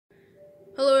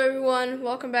Hello everyone,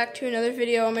 welcome back to another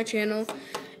video on my channel,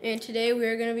 and today we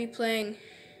are going to be playing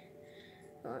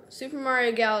Super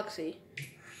Mario Galaxy.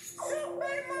 Super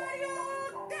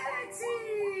Mario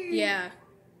Galaxy! Yeah.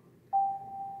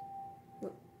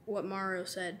 What Mario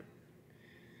said.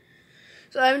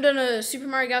 So I haven't done a Super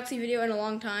Mario Galaxy video in a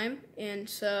long time, and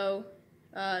so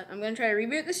I'm going to try to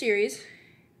reboot the series.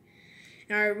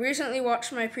 And I recently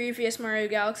watched my previous Mario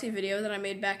Galaxy video that I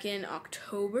made back in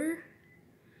October.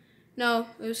 No,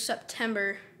 it was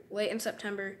September, late in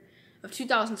September of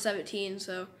 2017,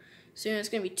 so soon it's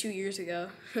going to be 2 years ago.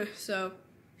 So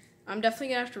I'm definitely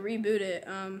going to have to reboot it.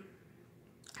 I'm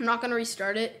not going to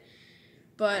restart it,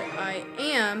 but I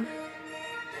am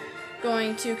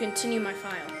going to continue my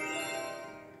file.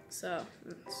 So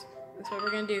that's what we're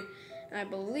going to do. And I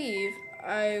believe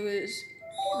I was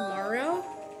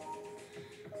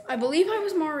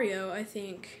Mario. I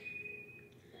think.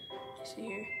 Let's see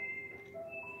here.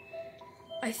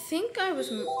 I think I was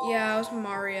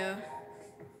Mario.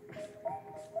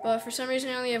 But for some reason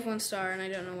I only have 1 star and I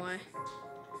don't know why.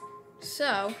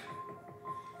 So,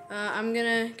 I'm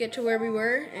gonna get to where we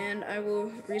were and I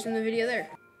will resume the video there.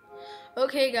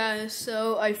 Okay guys,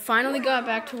 so I finally got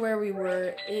back to where we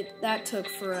were. That took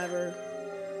forever.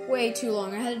 Way too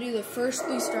long. I had to do the first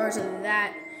 3 stars of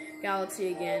that galaxy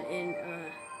again and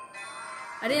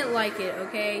I didn't like it,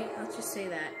 okay? Let's just say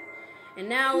that. And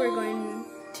now we're going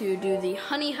to do the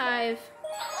Honey Hive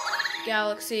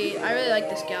Galaxy. I really like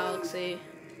this galaxy.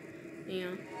 You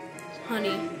know, it's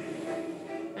honey.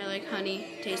 I like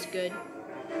honey. Tastes good.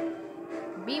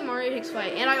 B Mario takes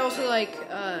flight. And I also like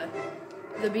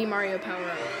the B Mario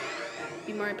power-up.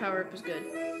 B Mario power-up is good.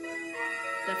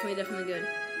 Definitely good.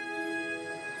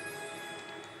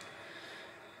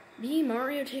 B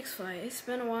Mario takes flight. It's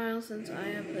been a while since I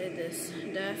have played this.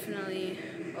 Definitely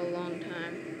a long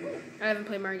time. I haven't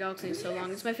played Mario Galaxy in so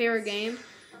long. It's my favorite game,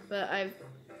 but I've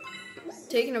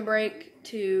taken a break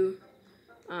to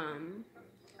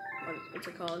what's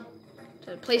it called?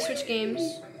 To play Switch games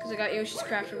because I got Yoshi's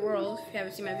Crafted World. If you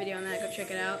haven't seen my video on that, go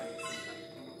check it out.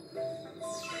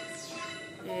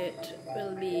 It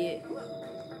will be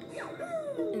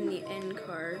in the end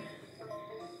card.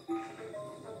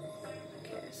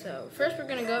 So, first we're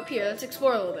gonna go up here. Let's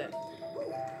explore a little bit.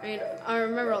 I mean, I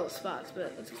remember all the spots,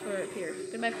 but let's explore up here.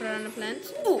 Goodbye, put on the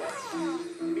plants. Ooh!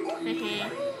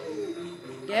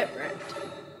 Get wrecked.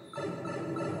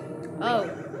 Oh,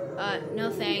 no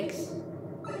thanks.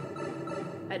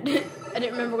 I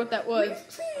didn't remember what that was.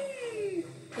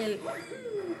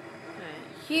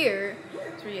 Here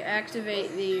is where you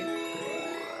activate the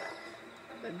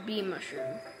bee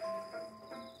mushroom.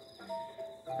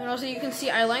 And also you can see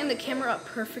I lined the camera up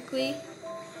perfectly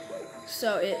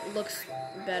so it looks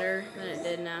better than it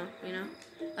did now, you know?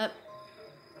 Up.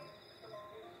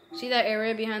 See that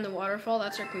area behind the waterfall?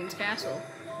 That's our Queen's Castle.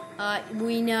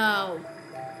 We know.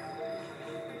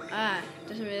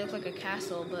 Doesn't really look like a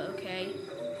castle, but okay.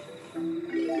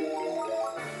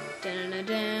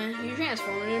 Dun-dun-dun-dun. You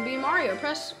transform into Bee Mario.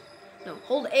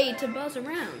 Hold A to buzz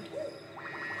around.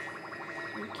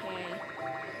 Okay.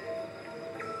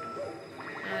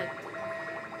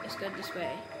 Let's go this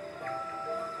way.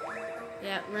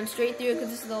 Yeah, run straight through because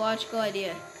this is the logical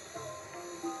idea.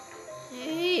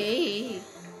 Hey.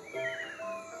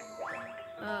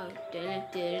 Oh,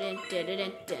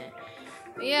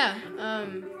 but yeah,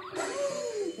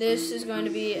 this is going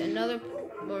to be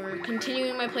we're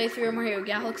continuing my playthrough of Mario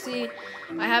Galaxy.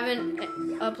 I haven't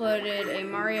uploaded a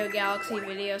Mario Galaxy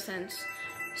video since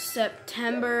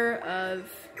October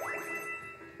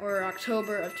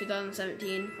of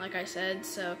 2017, like I said,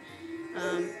 so,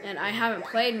 and I haven't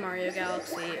played Mario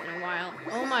Galaxy in a while.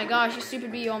 Oh my gosh, you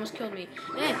stupid bee, you almost killed me.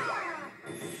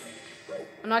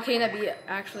 I'm not kidding, that bee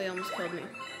actually almost killed me.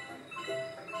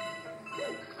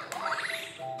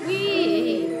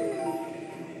 Whee!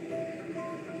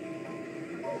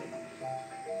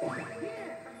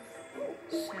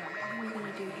 So, what are we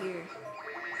gonna do here?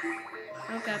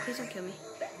 Oh god, please don't kill me.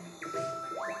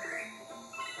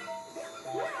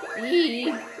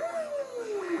 Eee.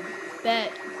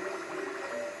 Bet.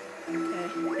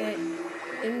 Okay.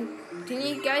 Can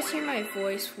you guys hear my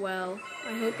voice well?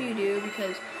 I hope you do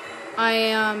because I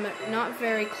am not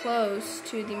very close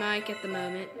to the mic at the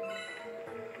moment.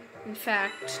 In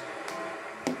fact,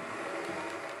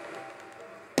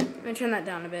 I'm gonna turn that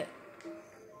down a bit.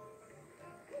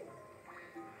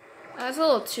 That's a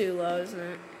little too low, isn't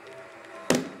it?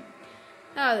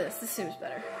 Oh, this seems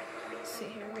better. Let's see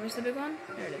here. Where's the big one?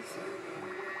 There it is.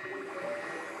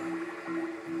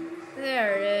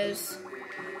 There it is.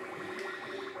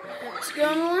 Let's go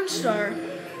on the 1 star.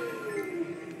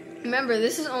 Remember,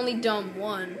 this is only Dome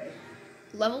 1.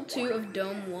 level 2 of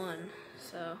Dome 1.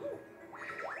 So,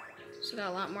 still got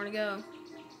a lot more to go.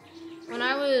 When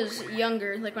I was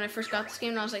younger, like when I first got this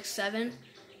game, when I was like 7,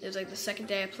 it was like the second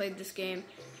day I played this game,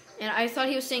 and I thought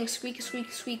he was saying squeak,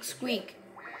 squeak, squeak, squeak.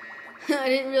 I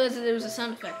didn't realize that there was a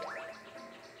sound effect.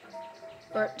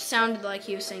 Or it sounded like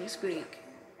he was saying squeak.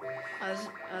 I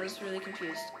was really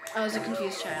confused. I was a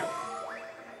confused child.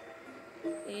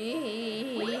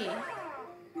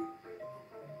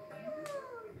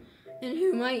 And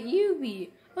who might you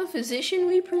be? A physician,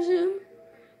 we presume?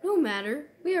 No matter.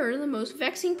 We are in the most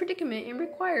vexing predicament and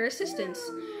require assistance.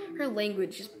 Her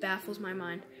language just baffles my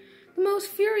mind. The most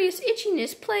furious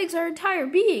itchiness plagues our entire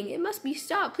being. It must be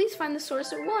stopped. Please find the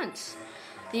source at once.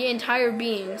 The entire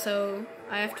being, so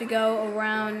I have to go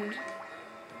around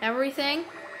everything.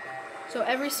 So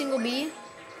every single bee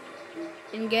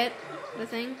and get the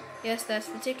thing. Yes, that's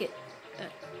the ticket.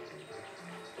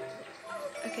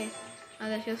 Okay. Oh,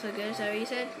 that feels so good. Is that what you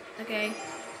said? Okay.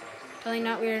 Totally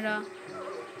not weird at all.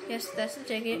 Yes, that's the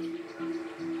ticket.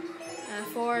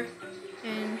 4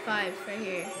 and 5 right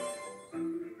here.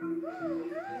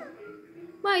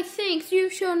 Why, thanks.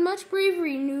 You've shown much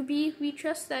bravery, newbie. We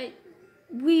trust that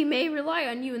we may rely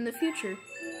on you in the future.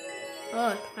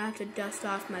 Oh, I have to dust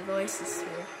off my voices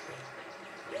here.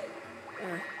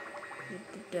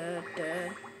 There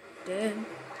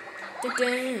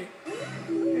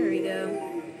we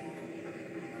go.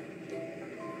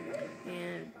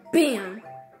 And bam!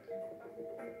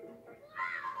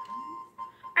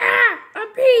 Ah! A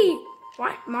bee!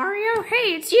 What, Mario?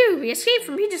 Hey, it's you! We escaped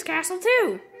from Peach's castle,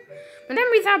 too! But then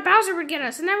we thought Bowser would get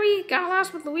us, and then we got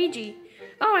lost with Luigi.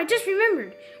 Oh, I just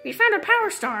remembered. We found a power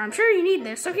star. I'm sure you need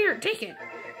this, so here, take it.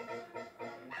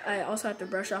 I also have to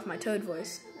brush off my Toad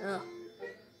voice. Ugh.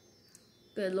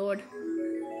 Good lord.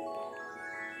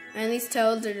 And these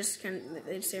toads are just kind of,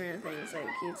 they just say random things. Like,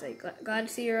 he's like, glad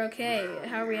to see you're okay.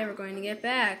 How are we ever going to get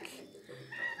back?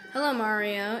 Hello,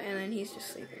 Mario. And then he's just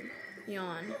sleeping.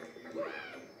 Yawn.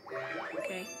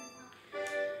 Okay.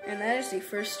 And that is the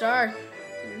first star.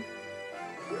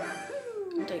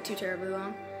 It'll take too terribly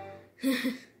long.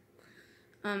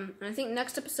 And I think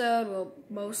next episode will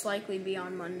most likely be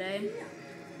on Monday.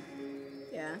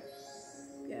 Yeah.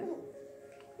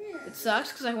 It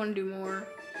sucks because I want to do more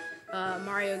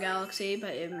Mario Galaxy,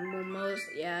 but it will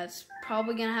it's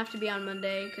probably gonna have to be on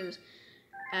Monday because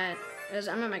as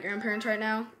I'm at my grandparents right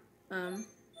now.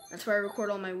 That's where I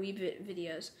record all my Wii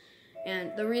videos,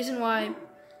 and the reason why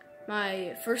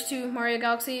my first 2 Mario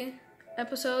Galaxy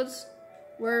episodes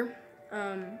were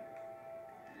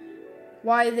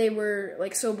why they were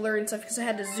like so blurry and stuff because I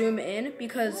had to zoom in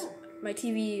because my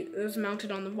TV was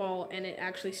mounted on the wall and it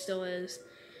actually still is.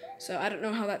 So I don't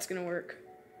know how that's gonna work.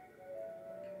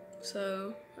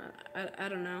 So I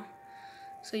don't know.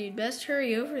 So you'd best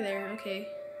hurry over there. Okay.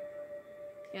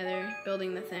 Yeah, they're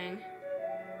building the thing.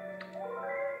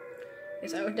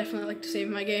 Yes, I would definitely like to save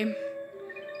my game.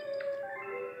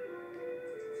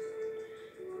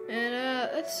 And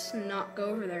let's not go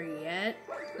over there yet.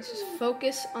 Let's just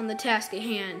focus on the task at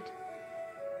hand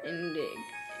and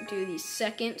do the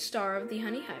second star of the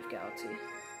Honey Hive Galaxy.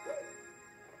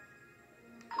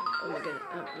 Oh my goodness!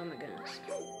 Oh my goodness!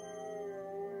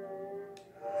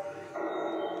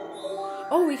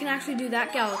 Oh, we can actually do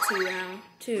that galaxy now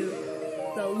too.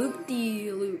 The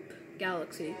Loop-de-Loop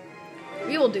Galaxy.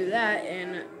 We will do that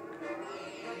in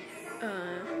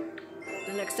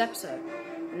the next episode.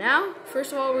 Now,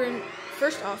 first off, we're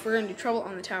gonna do Trouble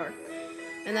on the Tower,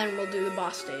 and then we'll do the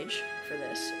boss stage for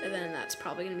this, and then that's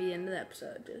probably gonna be the end of the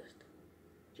episode.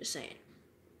 Just saying.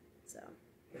 So,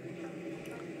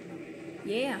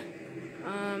 yeah.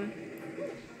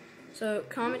 So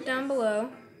comment down below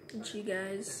what you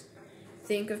guys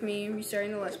think of me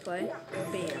restarting the Let's Play.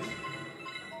 Bam.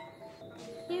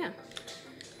 Yeah.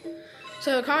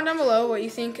 So comment down below what you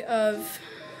think of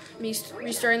me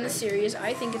restarting the series.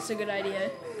 I think it's a good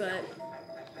idea, but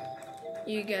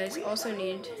you guys also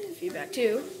need feedback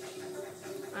too.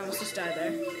 I almost just died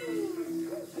there.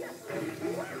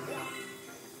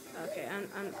 Okay,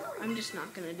 I'm just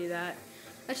not gonna do that.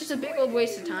 That's just a big old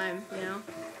waste of time, you know.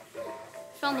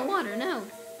 Fell in the water, no.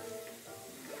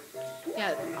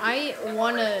 Yeah, I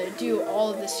want to do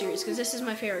all of this series because this is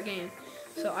my favorite game.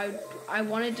 So I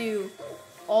want to do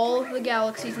all of the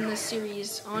galaxies in this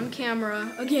series on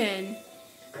camera again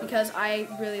because I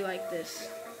really like this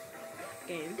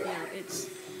game. Yeah, it's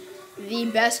the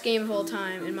best game of all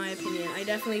time in my opinion. I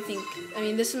definitely think,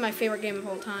 this is my favorite game of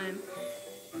all time.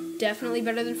 Definitely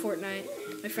better than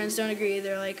Fortnite. My friends don't agree.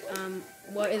 They're like,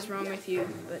 what is wrong with you?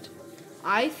 But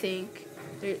I think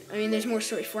there's more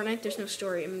story. Fortnite, there's no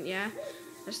story. Yeah.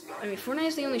 Fortnite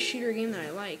is the only shooter game that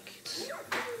I like.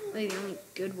 Really the only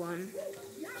good one.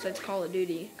 Besides Call of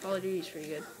Duty. Call of Duty's pretty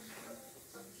good.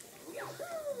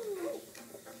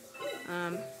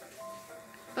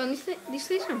 Oh, these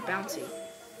things are bouncy.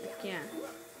 Yeah,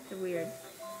 they're weird.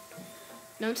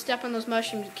 Don't step on those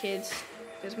mushrooms, kids.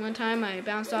 Because one time I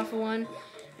bounced off of one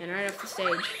and right off the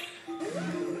stage.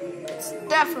 It's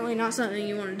definitely not something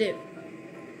you want to do.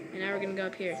 And now we're going to go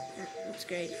up here. That's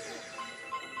great.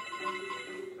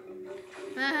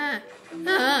 Ah!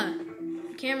 Ah!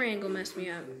 The camera angle messed me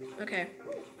up. Okay.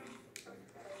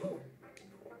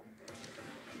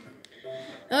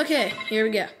 Okay, here we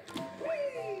go.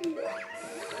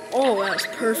 Oh, that was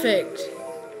perfect.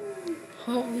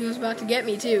 Oh, he was about to get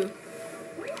me too.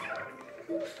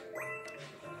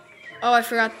 Oh, I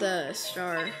forgot the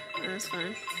star. That's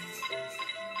fine.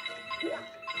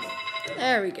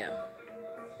 There we go.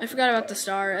 I forgot about the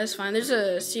star. That's fine. There's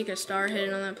a secret star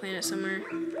hidden on that planet somewhere.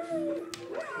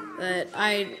 But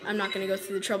I'm not going to go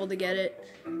through the trouble to get it.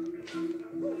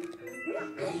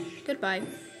 Goodbye.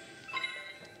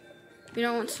 We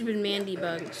don't want stupid Mandy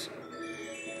bugs.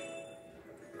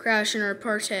 Crash in our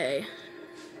party.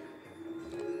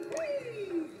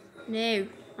 No.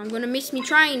 I'm going to miss me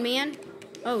trying, man.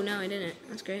 Oh, no, I didn't.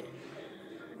 That's great.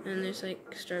 And there's, like,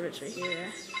 star bits right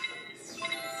here.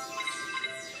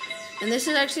 And this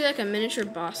is actually like a miniature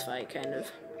boss fight, kind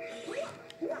of.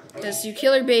 Because you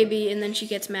kill her baby, and then she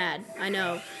gets mad. I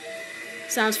know.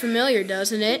 Sounds familiar,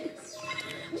 doesn't it?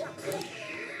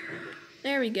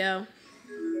 There we go.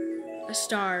 A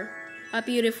star. A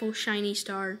beautiful, shiny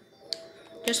star.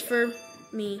 Just for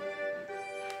me.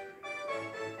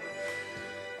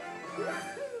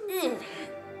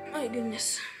 My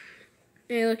goodness.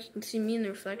 Hey, look, you can see me in the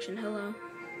reflection. Hello.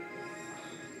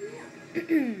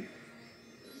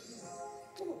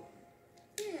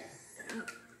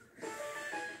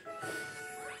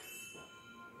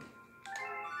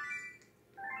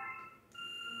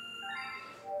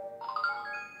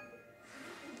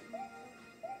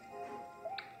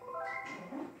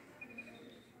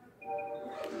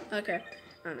 Okay.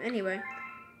 Anyway.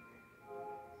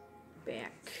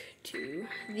 Back to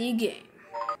the game.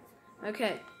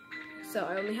 Okay. So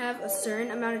I only have a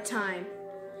certain amount of time.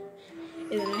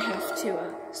 And then I have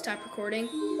to stop recording.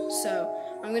 So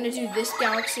I'm going to do this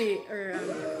galaxy, or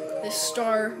this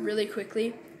star really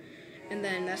quickly. And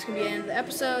then that's going to be the end of the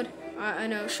episode. I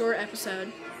know, short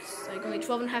episode. It's like only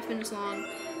 12.5 minutes long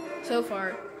so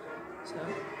far. So,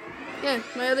 yeah,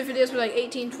 my other videos were like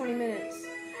 18, 20 minutes.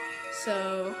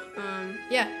 So,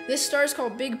 yeah, this star is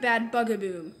called Big Bad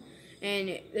Bugaboom.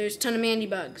 And there's a ton of Mandy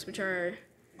bugs, which are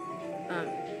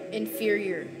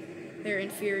inferior. They're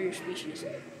inferior species.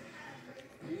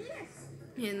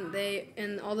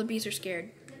 And all the bees are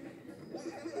scared.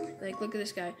 Like, look at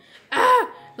this guy. Ah!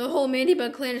 The whole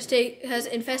Mandybug clan has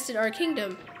infested our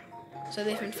kingdom. So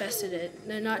they've infested it.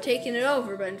 They're not taking it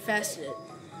over, but infested it.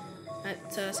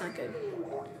 So that's not good.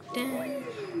 Dun,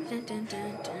 dun, dun,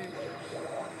 dun, dun.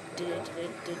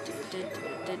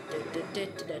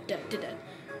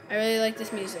 I really like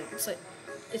this music.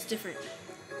 It's different.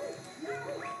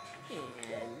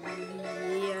 And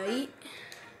yeah.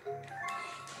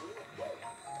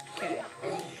 Okay.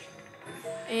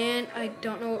 And I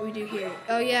don't know what we do here.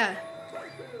 Oh yeah.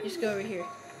 Just go over here.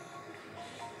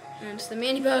 And it's the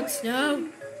Mandybugs. No.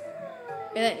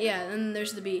 And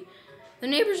there's the bee. The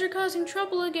neighbors are causing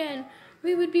trouble again.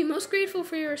 We would be most grateful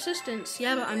for your assistance.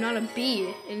 Yeah, but I'm not a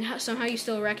bee, and somehow you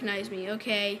still recognize me.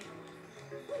 Okay.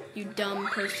 You dumb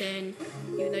person.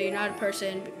 Even though you're not a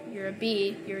person, you're a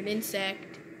bee. You're an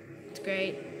insect. It's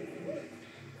great.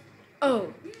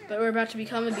 Oh, but we're about to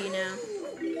become a bee now.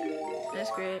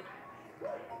 That's great.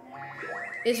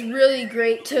 It's really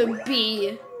great to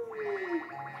be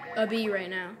a bee right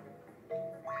now.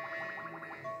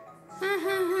 Ha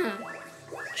ha ha.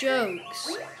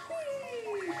 Jokes.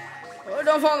 Oh,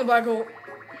 don't fall in the black hole.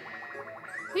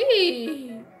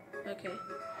 Whee! Okay.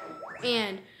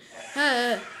 And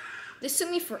this took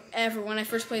me forever when I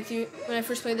first played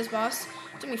this boss.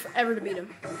 It took me forever to beat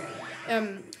him.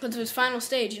 Because of his final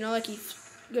stage, you know, like he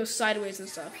goes sideways and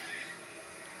stuff.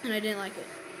 And I didn't like it.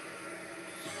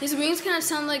 His wings kind of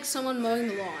sound like someone mowing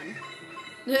the lawn.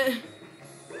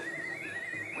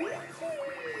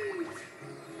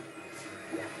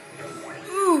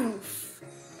 Oof.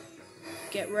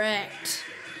 Get wrecked.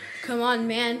 Come on,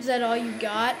 man. Is that all you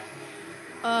got?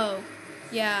 Oh,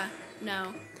 yeah.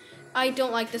 No. I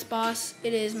don't like this boss.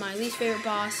 It is my least favorite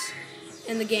boss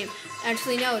in the game.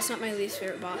 Actually, no, it's not my least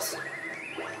favorite boss.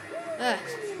 Ugh,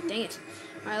 dang it.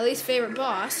 My least favorite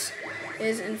boss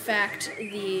is, in fact,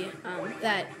 the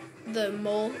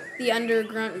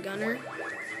underground gunner.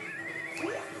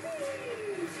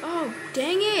 Oh,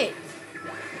 dang it!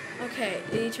 Okay,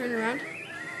 did he turn around?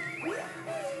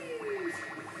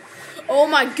 Oh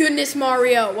my goodness,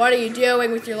 Mario. What are you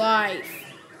doing with your life?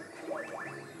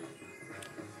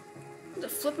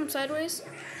 Flip him sideways?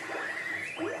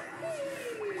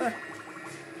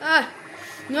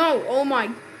 No. Oh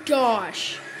my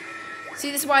gosh.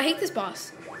 See, this is why I hate this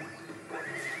boss.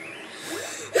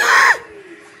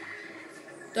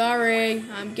 Sorry,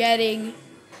 I'm getting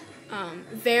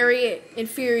very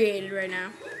infuriated right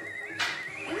now.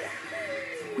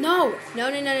 No.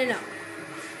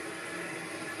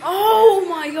 Oh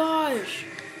my gosh.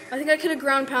 I think I could have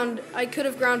ground pounded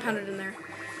in there.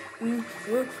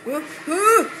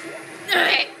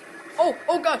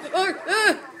 Oh god.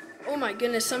 Oh my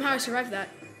goodness, somehow I survived that.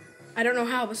 I don't know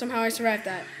how, but somehow I survived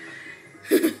that.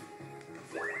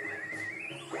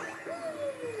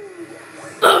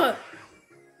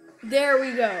 There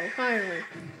we go, finally.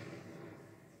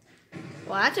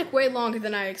 Well, that took way longer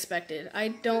than I expected. I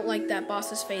don't like that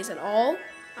boss's face at all.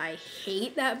 I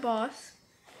hate that boss.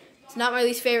 It's not my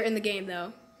least favorite in the game,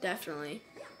 though. Definitely.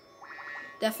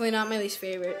 Definitely not my least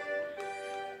favorite.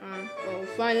 We'll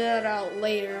find that out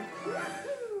later.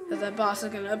 Because that boss is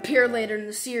going to appear later in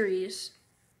the series.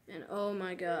 And oh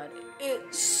my god,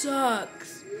 it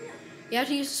sucks. You have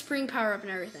to use the spring power up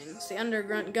and everything. It's the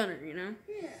underground gunner, you know?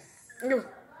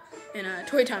 In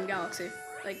Toy Time Galaxy.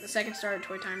 Like the second star of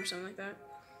Toy Time or something like that.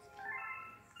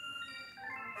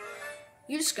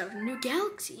 You discovered a new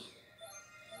galaxy.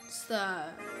 It's the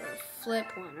flip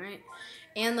one, right?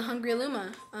 And the Hungry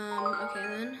Luma. Okay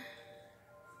then.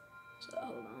 So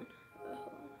hold on.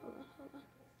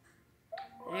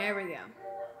 There we go.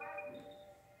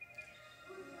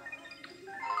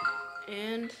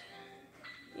 And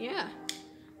yeah.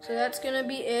 So that's gonna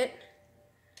be it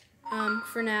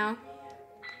for now.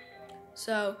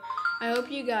 So I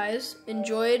hope you guys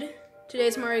enjoyed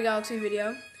today's Mario Galaxy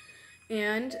video,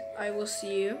 and I will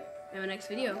see you in the next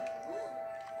video.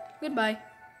 Goodbye.